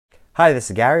Hi,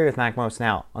 this is Gary with MacMost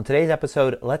Now. On today's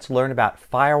episode, let's learn about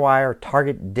Firewire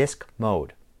Target Disk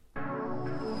Mode.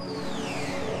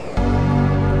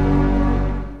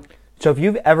 So if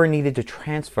you've ever needed to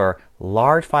transfer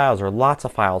large files or lots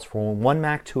of files from one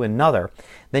Mac to another,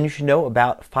 then you should know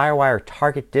about Firewire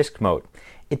Target Disk Mode.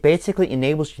 It basically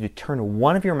enables you to turn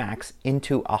one of your Macs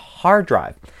into a hard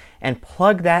drive and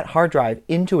plug that hard drive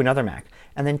into another Mac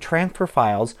and then transfer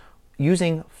files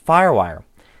using Firewire.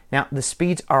 Now, the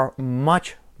speeds are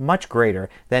much greater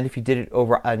than if you did it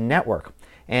over a network,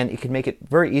 and it can make it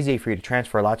very easy for you to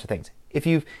transfer lots of things. If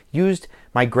you've used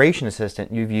Migration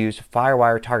Assistant, you've used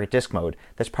Firewire Target Disk Mode.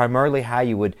 That's primarily how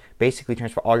you would basically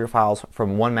transfer all your files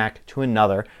from one Mac to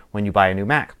another when you buy a new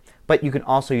Mac. But you can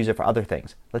also use it for other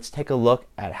things. Let's take a look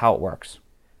at how it works.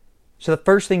 So the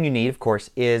first thing you need, of course,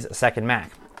 is a second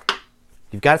Mac.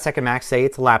 You've got a second Mac, say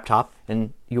it's a laptop,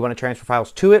 and you want to transfer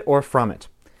files to it or from it.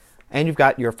 And you've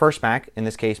got your first Mac, in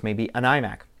this case maybe an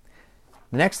iMac.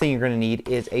 The next thing you're going to need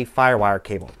is a Firewire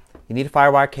cable. You need a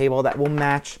Firewire cable that will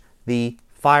match the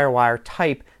Firewire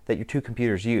type that your two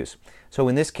computers use. So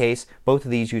in this case, both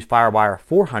of these use Firewire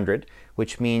 400,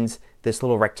 which means this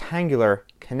little rectangular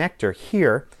connector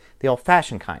here, the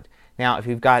old-fashioned kind. Now, if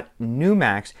you've got new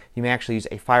Macs, you may actually use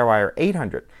a Firewire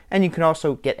 800. And you can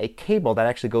also get a cable that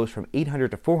actually goes from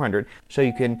 800 to 400, so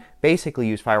you can basically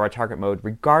use Firewire Target Mode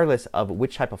regardless of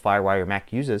which type of Firewire your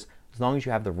Mac uses, as long as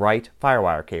you have the right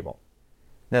Firewire cable.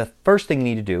 Now, the first thing you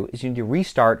need to do is you need to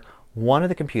restart one of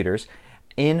the computers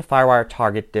in Firewire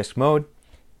Target Disk Mode,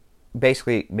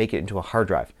 basically make it into a hard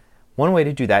drive. One way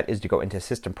to do that is to go into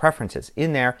System Preferences.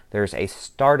 In there, there's a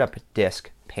Startup Disk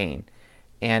pane.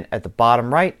 And at the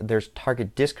bottom right, there's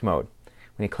Target Disk Mode.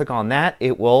 When you click on that,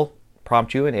 it will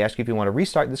prompt you and ask you if you want to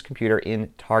restart this computer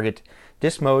in Target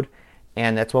Disk Mode,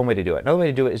 and that's one way to do it. Another way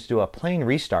to do it is to do a plain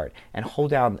restart and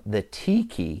hold down the T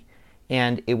key,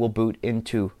 and it will boot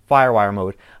into Firewire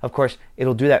mode. Of course,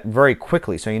 it'll do that very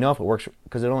quickly, so you know if it works,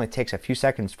 because it only takes a few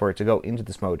seconds for it to go into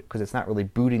this mode, because it's not really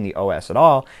booting the OS at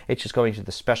all. It's just going to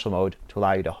the special mode to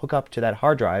allow you to hook up to that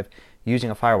hard drive using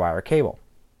a Firewire cable.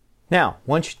 Now,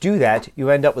 once you do that, you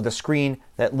end up with a screen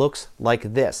that looks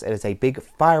like this. It has a big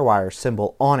Firewire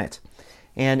symbol on it.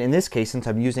 And in this case, since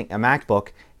I'm using a MacBook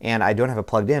and I don't have it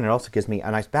plugged in, it also gives me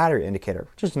a nice battery indicator,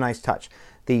 which is a nice touch.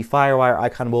 The Firewire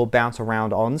icon will bounce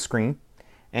around on the screen,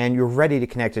 and you're ready to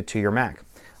connect it to your Mac.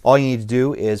 All you need to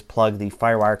do is plug the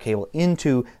Firewire cable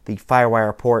into the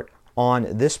Firewire port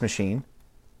on this machine,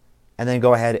 and then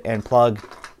go ahead and plug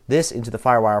this into the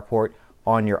Firewire port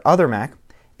on your other Mac,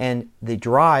 and the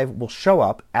drive will show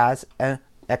up as an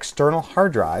external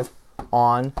hard drive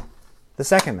on the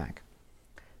second Mac.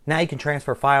 Now you can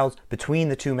transfer files between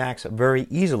the two Macs very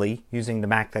easily using the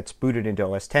Mac that's booted into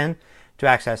OS X to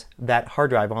access that hard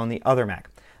drive on the other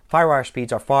Mac. Firewire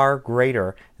speeds are far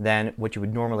greater than what you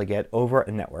would normally get over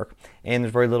a network, and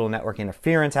there's very little network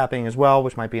interference happening as well,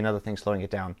 which might be another thing slowing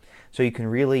it down. So you can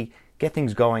really get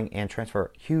things going and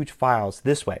transfer huge files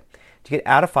this way. To get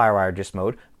out of Firewire Disk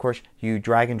Mode, of course, you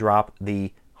drag and drop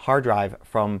the hard drive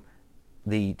from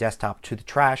the desktop to the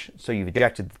trash, so you've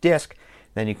ejected the disk.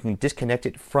 Then you can disconnect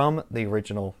it from the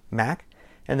original Mac,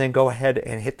 and then go ahead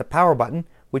and hit the power button,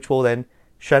 which will then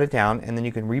shut it down, and then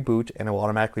you can reboot, and it will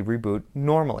automatically reboot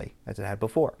normally as it had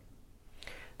before.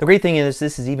 The great thing is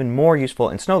this is even more useful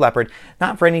in Snow Leopard,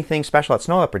 not for anything special that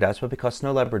Snow Leopard does, but because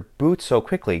Snow Leopard boots so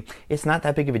quickly, it's not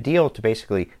that big of a deal to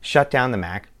basically shut down the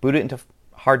Mac, boot it into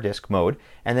hard disk mode,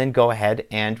 and then go ahead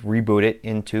and reboot it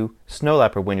into Snow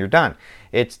Leopard when you're done.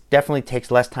 It definitely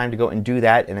takes less time to go and do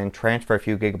that and then transfer a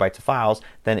few gigabytes of files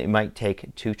than it might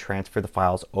take to transfer the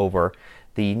files over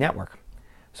the network.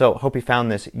 So hope you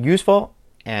found this useful,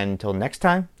 and until next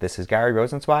time, this is Gary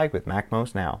Rosenzweig with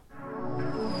MacMost Now.